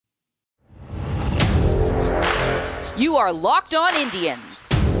You are Locked On Indians,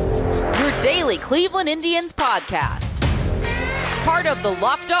 your daily Cleveland Indians podcast. Part of the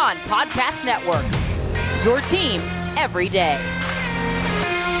Locked On Podcast Network, your team every day.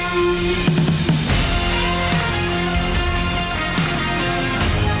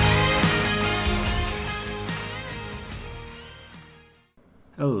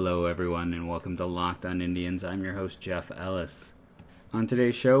 Hello everyone and welcome to Locked On Indians. I'm your host Jeff Ellis. On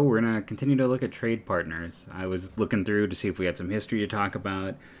today's show, we're going to continue to look at trade partners. I was looking through to see if we had some history to talk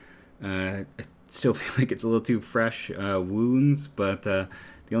about. I still feel like it's a little too fresh wounds, but the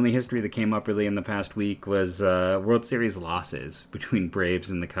only history that came up really in the past week was World Series losses between Braves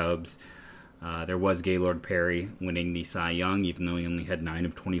and the Cubs. There was Gaylord Perry winning the Cy Young, even though he only had 9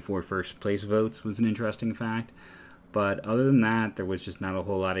 of 24 first place votes, was an interesting fact. But other than that, there was just not a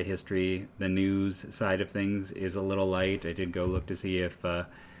whole lot of history. The news side of things is a little light. I did go look to see if the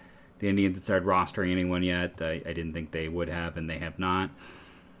Indians had started rostering anyone yet. I didn't think they would have, and they have not.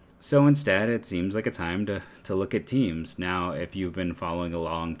 So instead, it seems like a time to look at teams. Now, if you've been following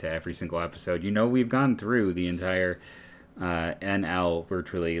along to every single episode, you know we've gone through the entire NL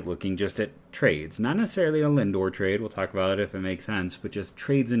virtually looking just at trades. Not necessarily a Lindor trade, we'll talk about it if it makes sense, but just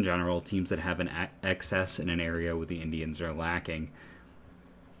trades in general, teams that have an excess in an area where the Indians are lacking.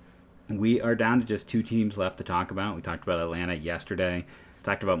 We are down to just 2 teams left to talk about. We talked about Atlanta yesterday,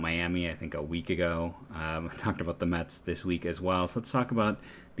 talked about Miami I think a week ago, talked about the Mets this week as well. So let's talk about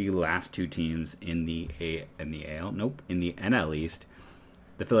the last 2 teams in the NL East,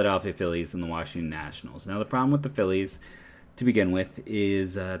 the Philadelphia Phillies and the Washington Nationals. Now the problem with the Phillies, to begin with,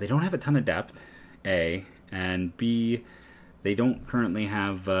 is they don't have a ton of depth, A, and B, they don't currently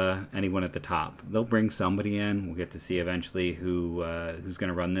have anyone at the top. They'll bring somebody in. We'll get to see eventually who's going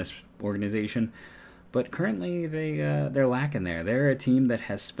to run this organization. But currently, they're lacking there. They're a team that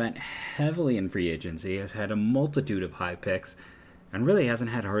has spent heavily in free agency, has had a multitude of high picks, and really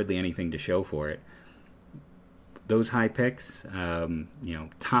hasn't had hardly anything to show for it. Those high picks,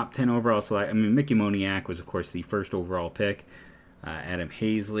 top 10 overall select. I mean, Mickey Moniak was, of course, the first overall pick. Adam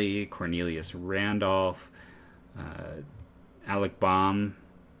Hazley, Cornelius Randolph, Alec Baum.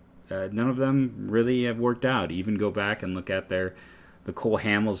 None of them really have worked out. Even go back and look at the Cole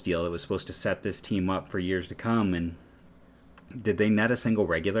Hamels deal that was supposed to set this team up for years to come. And did they net a single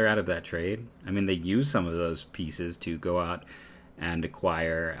regular out of that trade? I mean, they used some of those pieces to go out and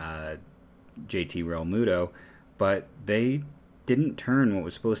acquire JT Realmuto. But they didn't turn what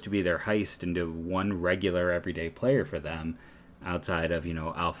was supposed to be their heist into one regular everyday player for them, outside of,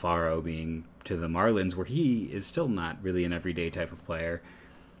 Alfaro being to the Marlins, where he is still not really an everyday type of player.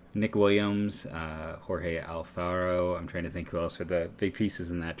 Nick Williams, Jorge Alfaro, I'm trying to think who else are the big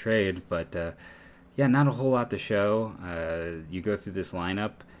pieces in that trade. But, not a whole lot to show. You go through this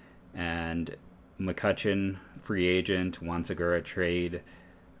lineup, and McCutchen, free agent, Juan Segura trade,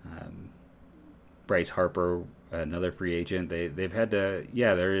 Bryce Harper, another free agent. They've had to,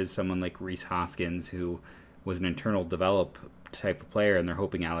 there is someone like Rhys Hoskins who was an internal develop type of player, and they're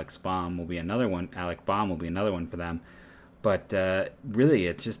hoping Alec Baum will be another one for them. But really,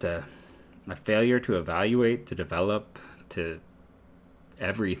 it's just a failure to evaluate, to develop, to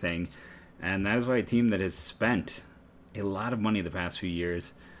everything. And that is why a team that has spent a lot of money the past few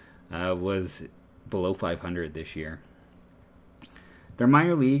years was below 500 this year. Their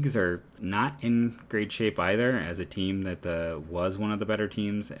minor leagues are not in great shape either, as a team that was one of the better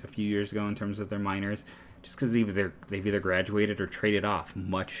teams a few years ago in terms of their minors, just because they've either graduated or traded off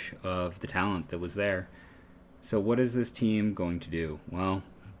much of the talent that was there. So what is this team going to do? Well,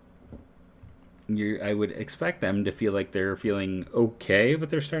 I would expect them to feel like they're feeling okay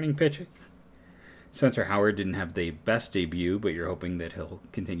with their starting pitching. Spencer Howard didn't have the best debut, but you're hoping that he'll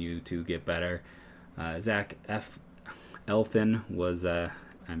continue to get better. Zach Elfin was, I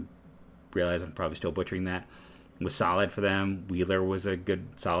realize I'm probably still butchering that, was solid for them. Wheeler was a good,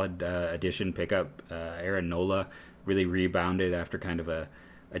 solid addition, pickup. Aaron Nola really rebounded after kind of a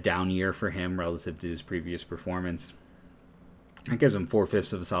down year for him relative to his previous performance. That gives him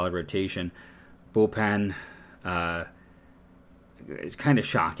 4/5 of a solid rotation. Bullpen, it's kind of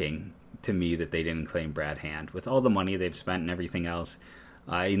shocking to me that they didn't claim Brad Hand. With all the money they've spent and everything else,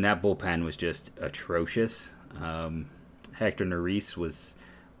 and that bullpen was just atrocious. Hector Neris was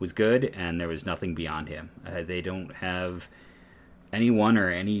good, and there was nothing beyond him. They don't have anyone or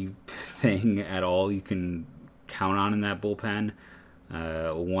anything at all you can count on in that bullpen.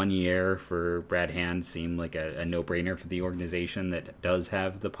 1 year for Brad Hand seemed like a no-brainer for the organization that does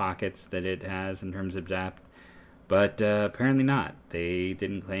have the pockets that it has in terms of depth. But apparently not. They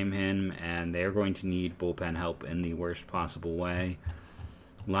didn't claim him, and they're going to need bullpen help in the worst possible way.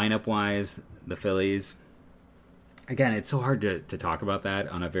 Lineup-wise, the Phillies, again, it's so hard to talk about that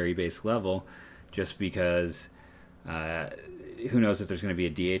on a very basic level, just because who knows if there's going to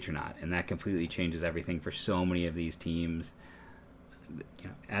be a DH or not, and that completely changes everything for so many of these teams.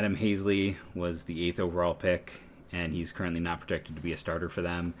 Adam Hazley was the 8th overall pick, and he's currently not projected to be a starter for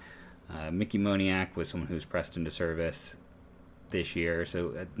them. Mickey Moniak was someone who's pressed into service this year,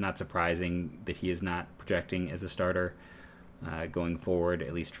 so not surprising that he is not projecting as a starter going forward,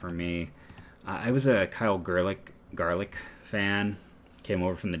 at least for me. I was a Kyle Garlick fan, came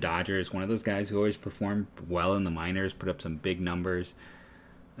over from the Dodgers, one of those guys who always performed well in the minors, put up some big numbers.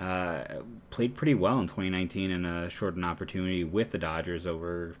 Played pretty well in 2019 in a shortened opportunity with the Dodgers,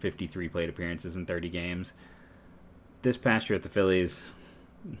 over 53 plate appearances in 30 games. This past year at the Phillies,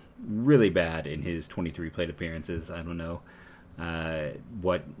 really bad in his 23 plate appearances. I don't know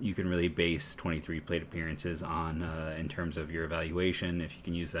what you can really base 23 plate appearances on in terms of your evaluation, if you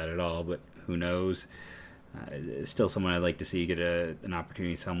can use that at all, but who knows. Still someone I'd like to see get an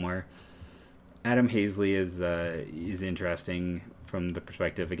opportunity somewhere. Adam Hazley is interesting from the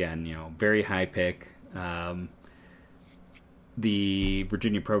perspective, again, very high pick. The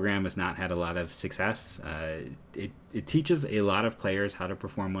Virginia program has not had a lot of success. It teaches a lot of players how to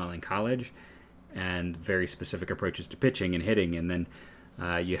perform well in college and very specific approaches to pitching and hitting, and then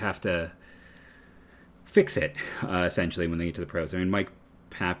you have to fix it, essentially, when they get to the pros. I mean, Mike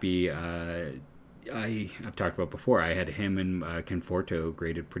Pappy, I've talked about before, I had him and Conforto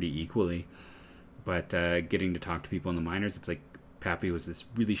graded pretty equally, but getting to talk to people in the minors, it's like Pappy was this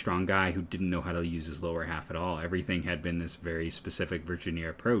really strong guy who didn't know how to use his lower half at all. Everything had been this very specific Virginia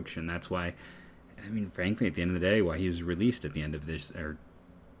approach, and that's why, I mean, frankly, at the end of the day, why he was released at the end of this, or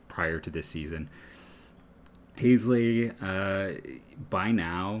prior to this season. Hazley, by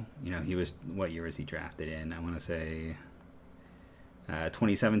now, he was, what year was he drafted in? I want to say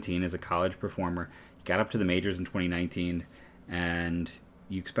 2017 as a college performer. He got up to the majors in 2019, and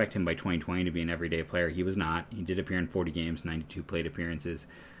you expect him by 2020 to be an everyday player. He was not. He did appear in 40 games, 92 plate appearances.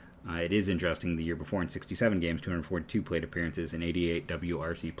 It is interesting, the year before in 67 games, 242 plate appearances, and 88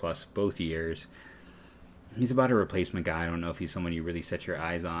 WRC plus both years. He's about a replacement guy. I don't know if he's someone you really set your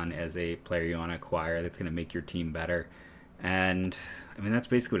eyes on as a player you want to acquire that's going to make your team better. And, I mean, that's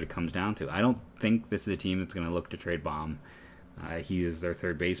basically what it comes down to. I don't think this is a team that's going to look to trade Baum. He is their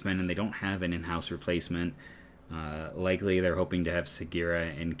third baseman, and they don't have an in-house replacement. Likely they're hoping to have Segura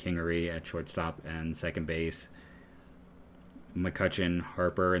and Kingery at shortstop and second base. McCutchen,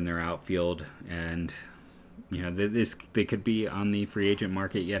 Harper in their outfield, and they could be on the free agent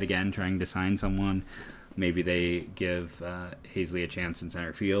market yet again, trying to sign someone. Maybe they give Hazley a chance in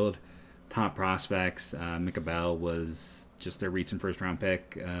center field. Top prospects, Micah Bell was just their recent first-round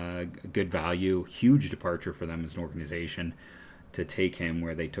pick. Good value, huge departure for them as an organization to take him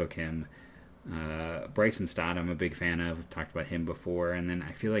where they took him. Bryson Stott, I'm a big fan of. I've talked about him before. And then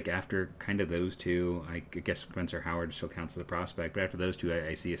I feel like after kind of those two, I guess Spencer Howard still counts as a prospect, but after those two,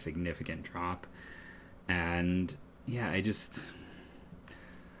 I see a significant drop. And yeah,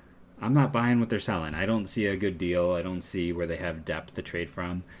 I'm not buying what they're selling. I don't see a good deal. I don't see where they have depth to trade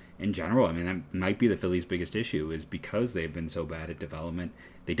from. In general, I mean, that might be the Phillies' biggest issue, is because they've been so bad at development,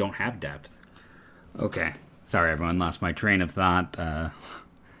 they don't have depth. Okay. Sorry, everyone. Lost my train of thought.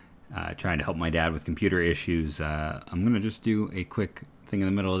 Trying to help my dad with computer issues. I'm going to just do a quick thing in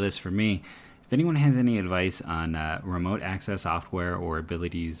the middle of this for me. If anyone has any advice on remote access software or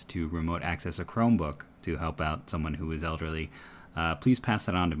abilities to remote access a Chromebook to help out someone who is elderly, please pass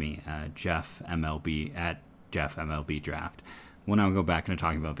that on to me, Jeff MLB at Jeff MLB Draft. We'll now go back into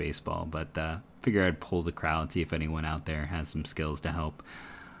talking about baseball, but figure I'd pull the crowd, see if anyone out there has some skills to help.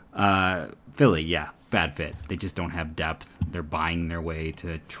 Philly, yeah, bad fit. They just don't have depth. They're buying their way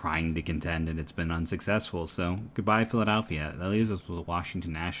to trying to contend, and it's been unsuccessful. So goodbye, Philadelphia. That leaves us with the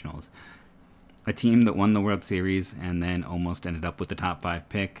Washington Nationals, a team that won the World Series and then almost ended up with the top 5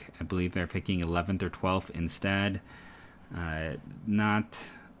 pick. I believe they're picking 11th or 12th instead. Not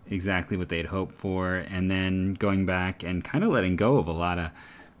exactly what they'd hoped for, and then going back and kind of letting go of a lot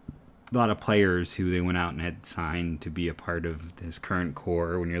of players who they went out and had signed to be a part of this current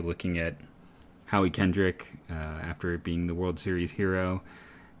core. When you're looking at Howie Kendrick, after being the World Series hero,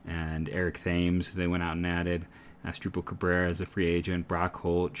 and Eric Thames, who they went out and added, Asdrubal Cabrera as a free agent, Brock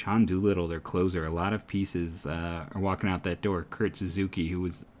Holt, Sean Doolittle, their closer. A lot of pieces are walking out that door. Kurt Suzuki, who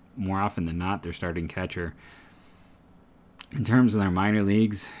was more often than not their starting catcher. In terms of their minor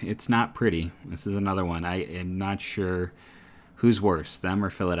leagues, it's not pretty. This is another one. I am not sure who's worse, them or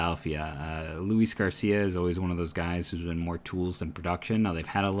Philadelphia. Luis Garcia is always one of those guys who's been more tools than production. Now, they've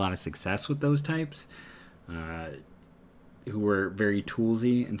had a lot of success with those types who were very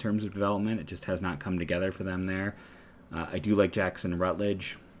toolsy in terms of development. It just has not come together for them there. I do like Jackson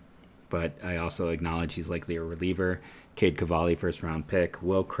Rutledge, but I also acknowledge he's likely a reliever. Cade Cavalli, first-round pick.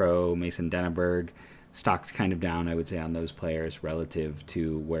 Will Crow, Mason Denneberg. Stock's kind of down, I would say, on those players relative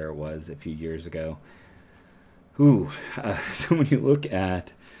to where it was a few years ago. So when you look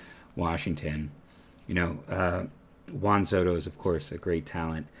at Washington, Juan Soto is, of course, a great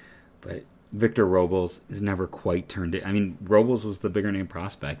talent, but Victor Robles has never quite turned it. I mean, Robles was the bigger name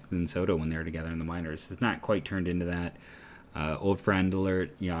prospect than Soto when they were together in the minors. It's not quite turned into that. Old friend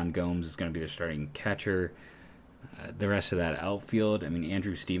alert, Yan Gomes is going to be their starting catcher. The rest of that outfield, I mean,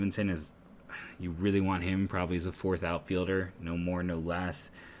 Andrew Stevenson is, you really want him probably as a fourth outfielder, no more, no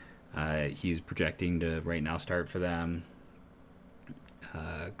less. He's projecting to right now start for them.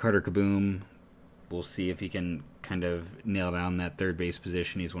 Carter Kaboom, we'll see if he can kind of nail down that third base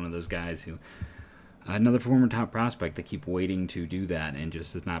position. He's one of those guys who, another former top prospect that keep waiting to do that and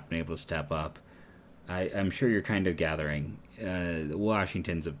just has not been able to step up. I'm sure you're kind of gathering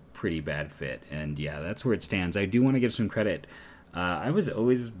Washington's a pretty bad fit, and yeah, that's where it stands. I do want to give some credit. I was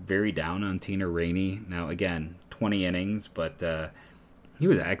always very down on Tanner Rainey. Now, again, 20 innings, but he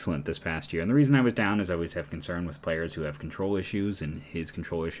was excellent this past year. And the reason I was down is I always have concern with players who have control issues, and his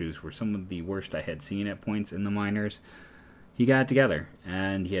control issues were some of the worst I had seen at points in the minors. He got it together,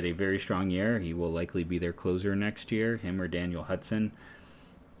 and he had a very strong year. He will likely be their closer next year, him or Daniel Hudson.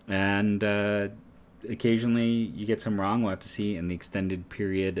 And occasionally you get some wrong. We'll have to see in the extended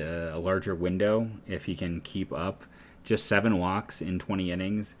period a larger window if he can keep up. Just 7 walks in 20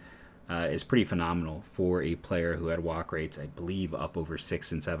 innings is pretty phenomenal for a player who had walk rates, I believe, up over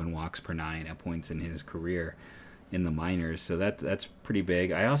 6 and 7 walks per 9 at points in his career in the minors. So that's pretty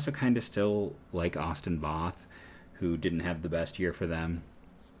big. I also kind of still like Austin Voth, who didn't have the best year for them.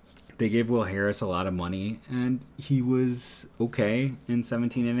 They gave Will Harris a lot of money, and he was okay in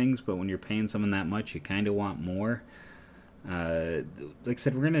 17 innings, but when you're paying someone that much, you kind of want more. Like I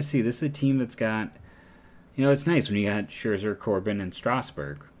said, we're going to see. This is a team that's got, it's nice when you got Scherzer, Corbin, and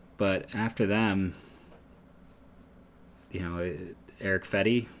Strasburg, but after them, Eric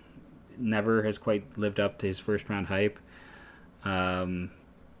Fetty never has quite lived up to his first-round hype. They're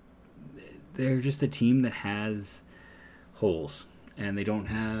just a team that has holes, and they don't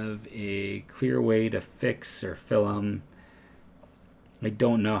have a clear way to fix or fill them. I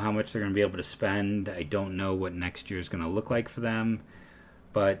don't know how much they're going to be able to spend. I don't know what next year is going to look like for them,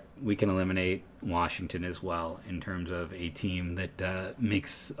 but we can eliminate Washington as well in terms of a team that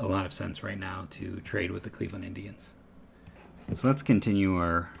makes a lot of sense right now to trade with the Cleveland Indians. So let's continue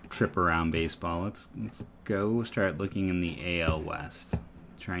our trip around baseball. Let's go start looking in the AL West,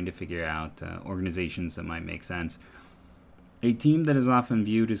 trying to figure out organizations that might make sense. A team that is often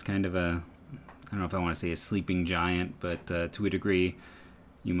viewed as kind of I don't know if I want to say a sleeping giant, but to a degree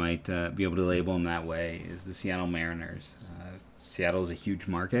you might be able to label them that way, is the Seattle Mariners. Seattle is a huge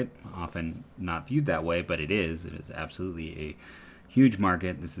market, often not viewed that way, but it is. It is absolutely a huge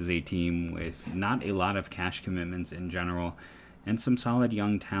market. This is a team with not a lot of cash commitments in general and some solid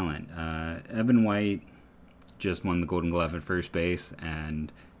young talent. Evan White just won the Golden Glove at first base,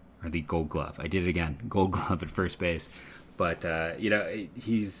 or the Gold Glove. I did it again. Gold Glove at first base. But, he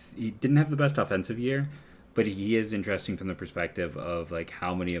didn't have the best offensive year, but he is interesting from the perspective of,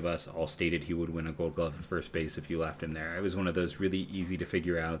 how many of us all stated he would win a Gold Glove at first base if you left him there. It was one of those really easy to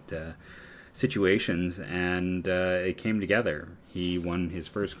figure out situations, and it came together. He won his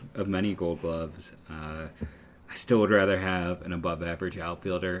first of many Gold Gloves. I still would rather have an above-average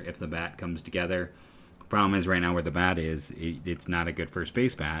outfielder if the bat comes together. Problem is right now where the bat is, it's not a good first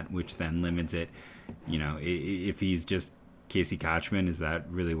base bat, which then limits it. If he's just Casey Kotchman, is that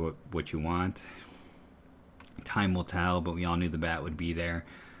really what you want? Time will tell, but we all knew the bat would be there.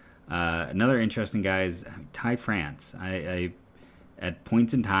 Another interesting guy is Ty France. I at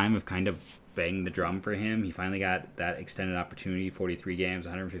points in time have kind of banged the drum for him. He finally got that extended opportunity, 43 games,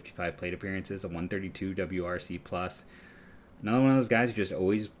 155 plate appearances, a 132 WRC+. Another one of those guys who just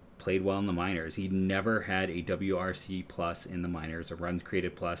always played well in the minors. He never had a WRC+ in the minors, a runs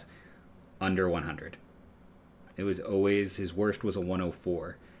created plus, under 100. It was always, his worst was a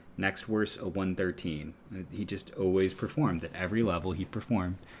 104. Next worst, a 113. He just always performed. At every level, he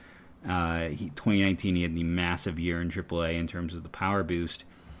performed. 2019, he had the massive year in AAA in terms of the power boost.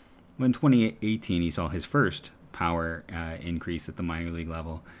 When 2018, he saw his first power increase at the minor league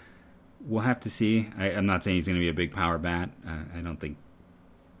level. We'll have to see. I'm not saying he's going to be a big power bat. I don't think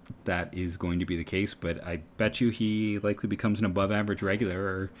that is going to be the case, but I bet you he likely becomes an above-average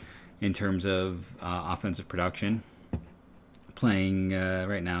regular in terms of offensive production. Playing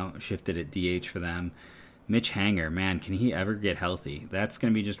right now, shifted at DH for them. Mitch Hanger, man, can he ever get healthy? That's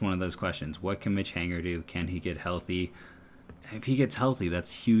going to be just one of those questions. What can Mitch Hanger do? Can he get healthy? If he gets healthy,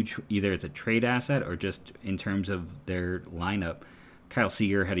 that's huge. Either it's a trade asset or just in terms of their lineup. Kyle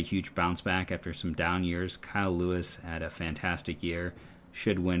Seager had a huge bounce back after some down years. Kyle Lewis had a fantastic year.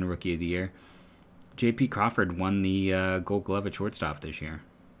 Should win Rookie of the Year. J.P. Crawford won the Gold Glove at shortstop this year.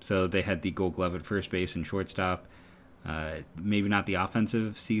 So they had the Gold Glove at first base and shortstop. Maybe not the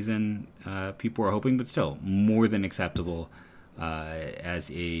offensive season people were hoping, but still more than acceptable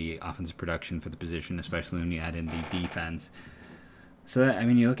as a offensive production for the position, especially when you add in the defense. So that,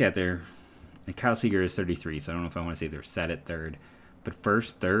 you look at Kyle Seager is 33, so I don't know if I want to say they're set at third, but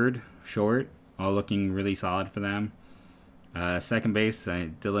first, third, short, all looking really solid for them. Second base,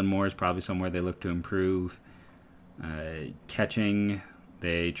 Dylan Moore is probably somewhere they look to improve. Catching,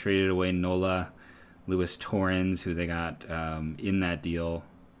 they traded away Nola. Luis Torrens, who they got in that deal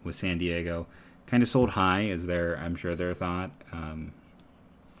with San Diego, kind of sold high, as I'm sure their thought.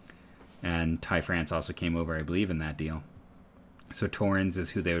 And Ty France also came over, I believe, in that deal. So Torrens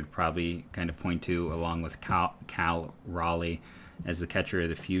is who they would probably kind of point to, along with Cal Raleigh as the catcher of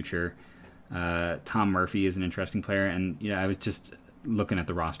the future. Tom Murphy is an interesting player, and I was just looking at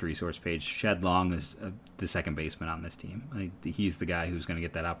the roster resource page. Shed Long is the second baseman on this team. He's the guy who's going to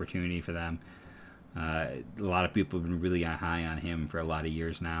get that opportunity for them. A lot of people have been really high on him for a lot of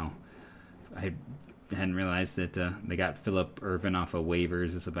years now. I hadn't realized that they got Phillip Ervin off of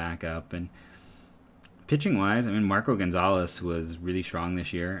waivers as a backup. And pitching-wise, Marco Gonzalez was really strong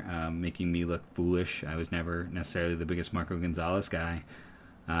this year, making me look foolish. I was never necessarily the biggest Marco Gonzalez guy.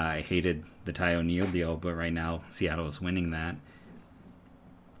 I hated the Ty O'Neill deal, but right now Seattle is winning that.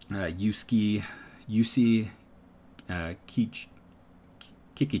 Yusuke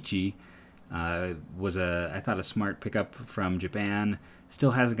Kikichi was I thought a smart pickup from Japan.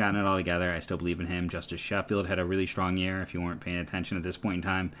 Still hasn't gotten it all together. I still believe in him. Justice Sheffield had a really strong year. If you weren't paying attention at this point in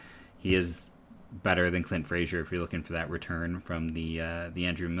time, he is better than Clint Frazier if you're looking for that return from the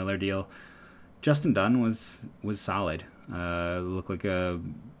Andrew Miller deal. Justin Dunn was solid. Looked like a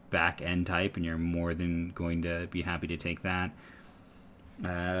back end type, and you're more than going to be happy to take that.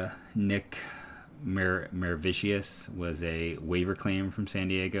 Nick Mervicius was a waiver claim from San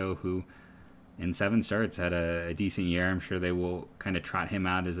Diego who in 7 starts had a decent year. I'm sure they will kind of trot him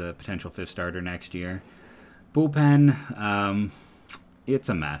out as a potential 5th starter next year. Bullpen, it's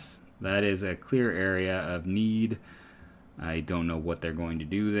a mess. That is a clear area of need. I don't know what they're going to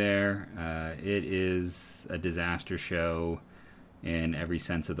do there. It is a disaster show in every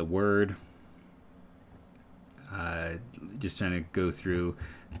sense of the word. Just trying to go through,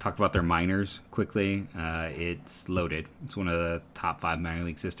 talk about their minors quickly. It's loaded. It's one of the top 5 minor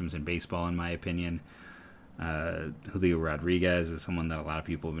league systems in baseball, in my opinion. Julio Rodriguez is someone that a lot of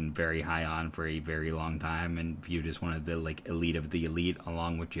people have been very high on for a very long time and viewed as one of the elite of the elite,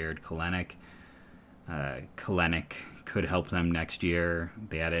 along with Jared Kelenic. Kelenic could help them next year.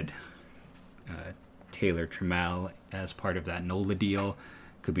 They added Taylor Trammell as part of that NOLA deal.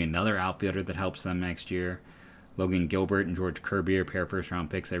 Could be another outfielder that helps them next year. Logan Gilbert and George Kirby are a pair of first-round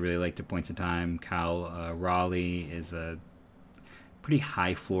picks I really liked at points in time. Kyle Raleigh is a pretty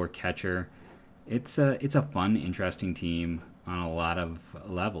high-floor catcher. It's a fun, interesting team on a lot of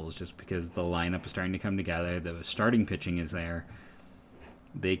levels just because the lineup is starting to come together. The starting pitching is there.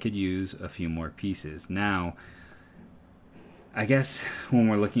 They could use a few more pieces. Now, I guess when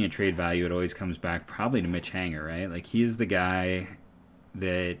we're looking at trade value, it always comes back probably to Mitch Hanger, right? He's the guy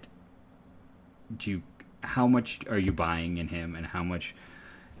that how much are you buying in him and how much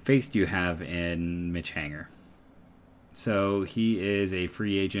faith do you have in Mitch Hanger? So he is a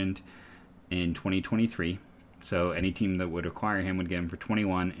free agent in 2023. So any team that would acquire him would get him for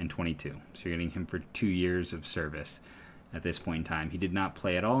 21 and 22. So you're getting him for 2 years of service at this point in time. He did not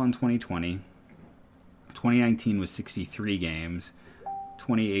play at all in 2020. 2019 was 63 games.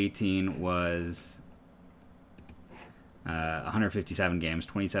 2018 was 157 games.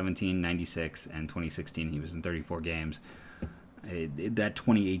 2017, 96. And 2016, he was in 34 games. That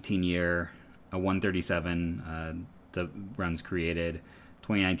 2018 year, a 137 the runs created.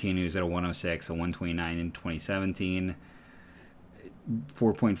 2019, he was at a 106, a 129 in 2017.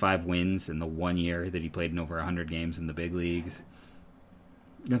 4.5 wins in the 1 year that he played in over 100 games in the big leagues.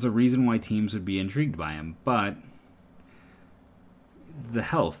 There's a reason why teams would be intrigued by him, but the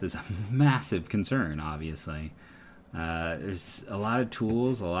health is a massive concern, obviously. There's a lot of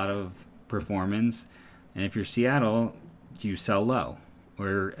tools, a lot of performance, and if you're Seattle, you sell low,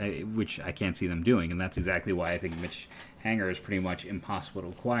 which I can't see them doing, and that's exactly why I think Mitch Hanger is pretty much impossible to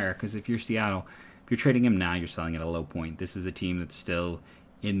acquire, because if you're Seattle, if you're trading him now, you're selling at a low point. This is a team that's still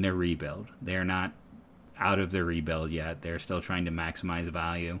in their rebuild. They're not out of the rebuild yet. They're still trying to maximize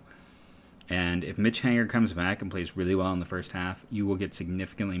value. And if Mitch Hanger comes back and plays really well in the first half, you will get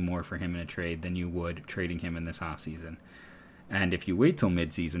significantly more for him in a trade than you would trading him in this offseason. And if you wait till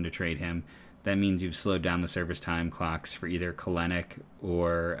midseason to trade him, that means you've slowed down the service time clocks for either Kalenic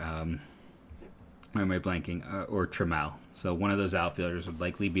or or Trammell. So one of those outfielders would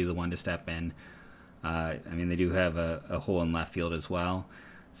likely be the one to step in. They do have a hole in left field as well.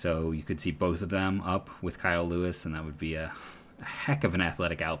 So you could see both of them up with Kyle Lewis, and that would be a heck of an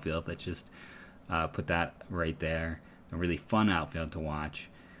athletic outfield. Let's just put that right there. A really fun outfield to watch.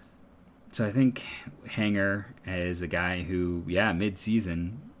 So I think Hanger is a guy who,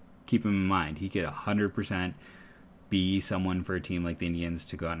 mid-season, keep him in mind. He could 100% be someone for a team like the Indians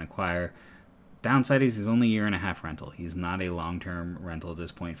to go out and acquire. Downside is he's only a 1.5-year rental. He's not a long-term rental at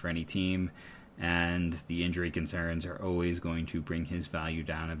this point for any team, and the injury concerns are always going to bring his value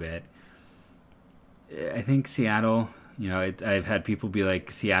down a bit. I think Seattle, I've had people be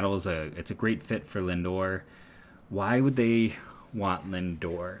like, Seattle it's a great fit for Lindor. Why would they want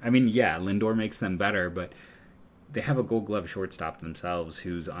Lindor? I mean, yeah, Lindor makes them better, but they have a Gold Glove shortstop themselves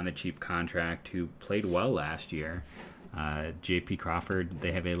who's on a cheap contract, who played well last year. J.P. Crawford,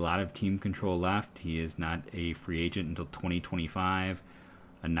 they have a lot of team control left. He is not a free agent until 2025.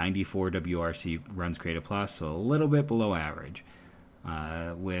 A 94 WRC runs created plus, so a little bit below average.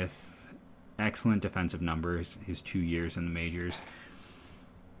 With excellent defensive numbers, his 2 years in the majors.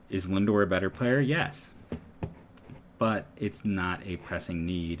 Is Lindor a better player? Yes. But it's not a pressing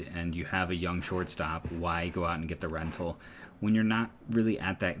need, and you have a young shortstop. Why go out and get the rental when you're not really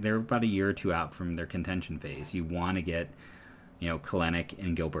at that? They're about a year or two out from their contention phase. You want to get, Kalenic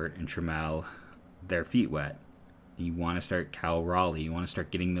and Gilbert and Trammell their feet wet. You want to start Cal Raleigh. You want to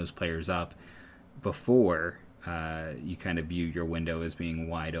start getting those players up before you kind of view your window as being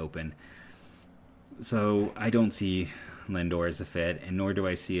wide open. So I don't see Lindor as a fit, and nor do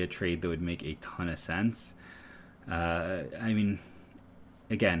I see a trade that would make a ton of sense.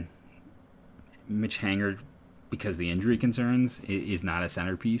 Again, Mitch Hanger, because the injury concerns, is not a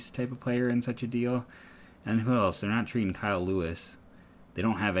centerpiece type of player in such a deal. And who else? They're not treating Kyle Lewis. They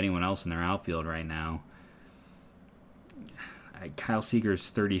don't have anyone else in their outfield right now. Kyle Seager's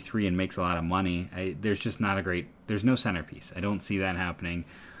 33 and makes a lot of money. There's no centerpiece. I don't see that happening.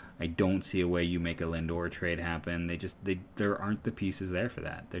 I don't see a way you make a Lindor trade happen. There aren't the pieces there for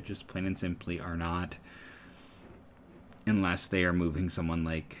that. There just plain and simply are not. Unless they are moving someone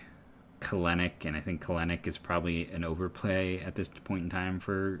like Kalenic, and I think Kalenic is probably an overplay at this point in time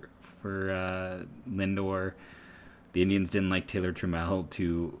for Lindor. The Indians didn't like Taylor Trammell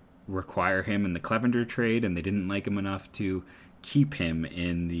to require him in the Clevenger trade, and they didn't like him enough to keep him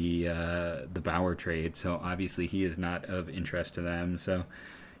in the Bauer trade. So obviously he is not of interest to them. So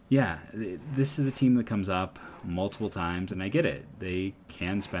yeah, this is a team that comes up multiple times, and I get it. They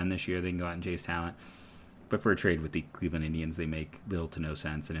can spend this year. They can go out and chase talent. But for a trade with the Cleveland Indians, they make little to no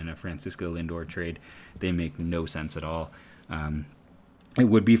sense. And in a Francisco Lindor trade, they make no sense at all. It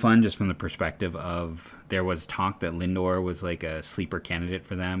would be fun just from the perspective of, there was talk that Lindor was like a sleeper candidate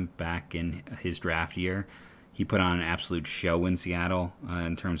for them back in his draft year. He put on an absolute show in Seattle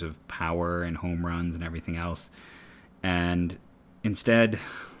in terms of power and home runs and everything else. And instead,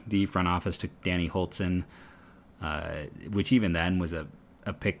 the front office took Danny Holtzen, which even then was a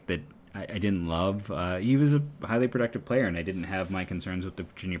pick that I didn't love. He was a highly productive player, and I didn't have my concerns with the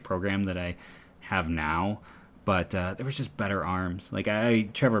Virginia program that I have now. But there was just better arms.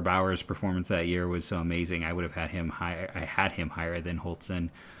 Trevor Bauer's performance that year was so amazing. I would have had him higher. I had him higher than Holtzen.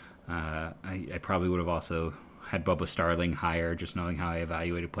 I probably would have also had Bubba Starling higher, just knowing how I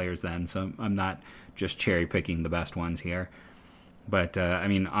evaluated players then. So I'm not just cherry picking the best ones here. But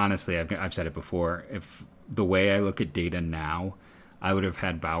honestly, I've said it before. If the way I look at data now, I would have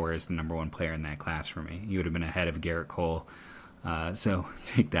had Bauer as the number one player in that class for me. He would have been ahead of Garrett Cole. So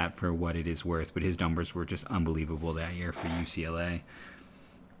take that for what it is worth. But his numbers were just unbelievable that year for UCLA.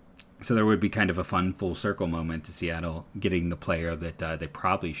 So there would be kind of a fun full circle moment to Seattle getting the player that they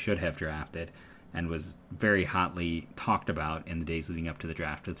probably should have drafted and was very hotly talked about in the days leading up to the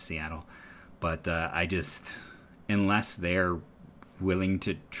draft with Seattle. But unless they're willing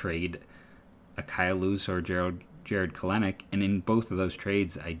to trade a Kyle Lewis or Jared Kalenic, and in both of those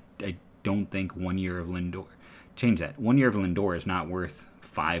trades, I don't think 1 year of Lindor, change that, 1 year of Lindor is not worth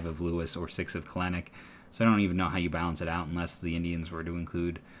 5 of Lewis or 6 of Kalenic, so I don't even know how you balance it out unless the Indians were to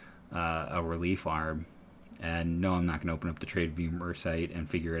include a relief arm. And no, I'm not going to open up the TradeView site and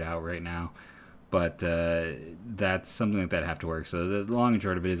figure it out right now, but that's something like that have to work. So the long and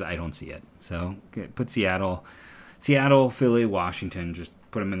short of it is I don't see it. So put Seattle, Philly, Washington, just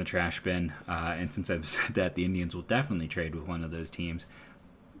put them in the trash bin. And since I've said that, the Indians will definitely trade with one of those teams,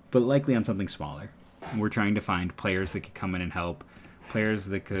 but likely on something smaller. We're trying to find players that could come in and help, players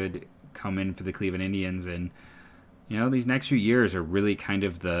that could come in for the Cleveland Indians. And, these next few years are really kind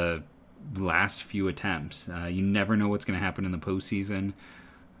of the last few attempts. You never know what's going to happen in the postseason.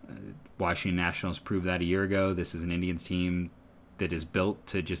 Washington Nationals proved that a year ago. This is an Indians team that is built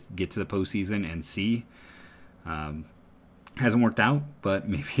to just get to the postseason and see. Hasn't worked out, but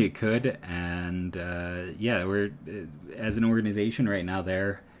maybe it could. And we're as an organization right now.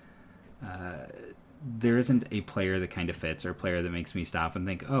 There isn't a player that kind of fits, or a player that makes me stop and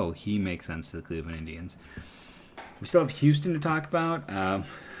think, "Oh, he makes sense to the Cleveland Indians." We still have Houston to talk about.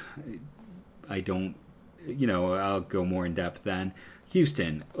 I don't, I'll go more in depth then.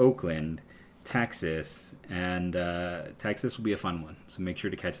 Houston, Oakland, Texas, and Texas will be a fun one. So make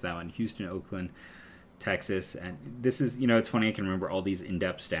sure to catch that one. Houston, Oakland, Texas, and this is, it's funny, I can remember all these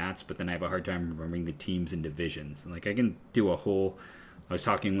in-depth stats, but then I have a hard time remembering the teams and divisions. Like, I can do I was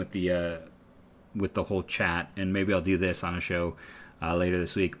talking with the whole chat, and maybe I'll do this on a show later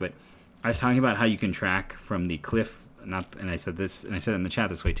this week, but I was talking about how you can track from the Cliff, and I said this, and I said it in the chat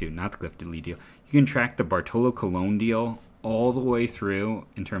this way too, not the Cliff Lee deal. You can track the Bartolo Colon deal all the way through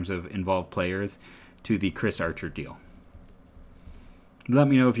in terms of involved players to the Chris Archer deal. Let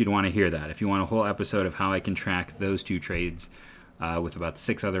me know if you'd want to hear that. If you want a whole episode of how I can track those two trades with about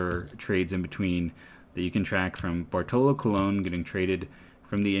 6 other trades in between that you can track, from Bartolo Colon getting traded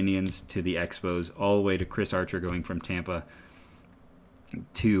from the Indians to the Expos, all the way to Chris Archer going from Tampa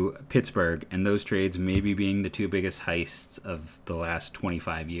to Pittsburgh, and those trades maybe being the 2 biggest heists of the last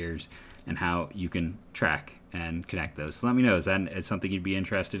 25 years, and how you can track and connect those. So let me know, is that something you'd be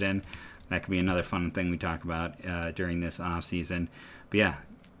interested in? That could be another fun thing we talk about during this off season. But yeah,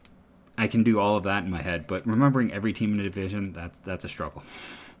 I can do all of that in my head, but remembering every team in the division, that's a struggle.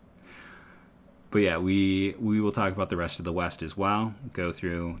 But yeah, we will talk about the rest of the West as well. Go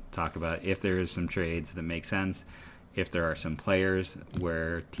through, talk about if there is some trades that make sense, if there are some players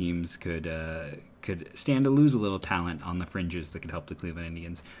where teams could stand to lose a little talent on the fringes that could help the Cleveland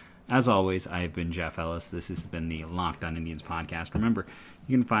Indians. As always, I have been Jeff Ellis. This has been the Locked On Indians podcast. Remember,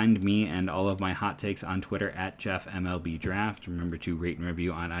 you can find me and all of my hot takes on Twitter at JeffMLBDraft. Remember to rate and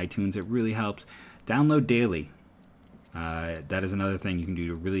review on iTunes. It really helps. Download daily. That is another thing you can do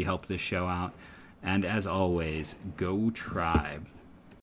to really help this show out. And as always, go Tribe.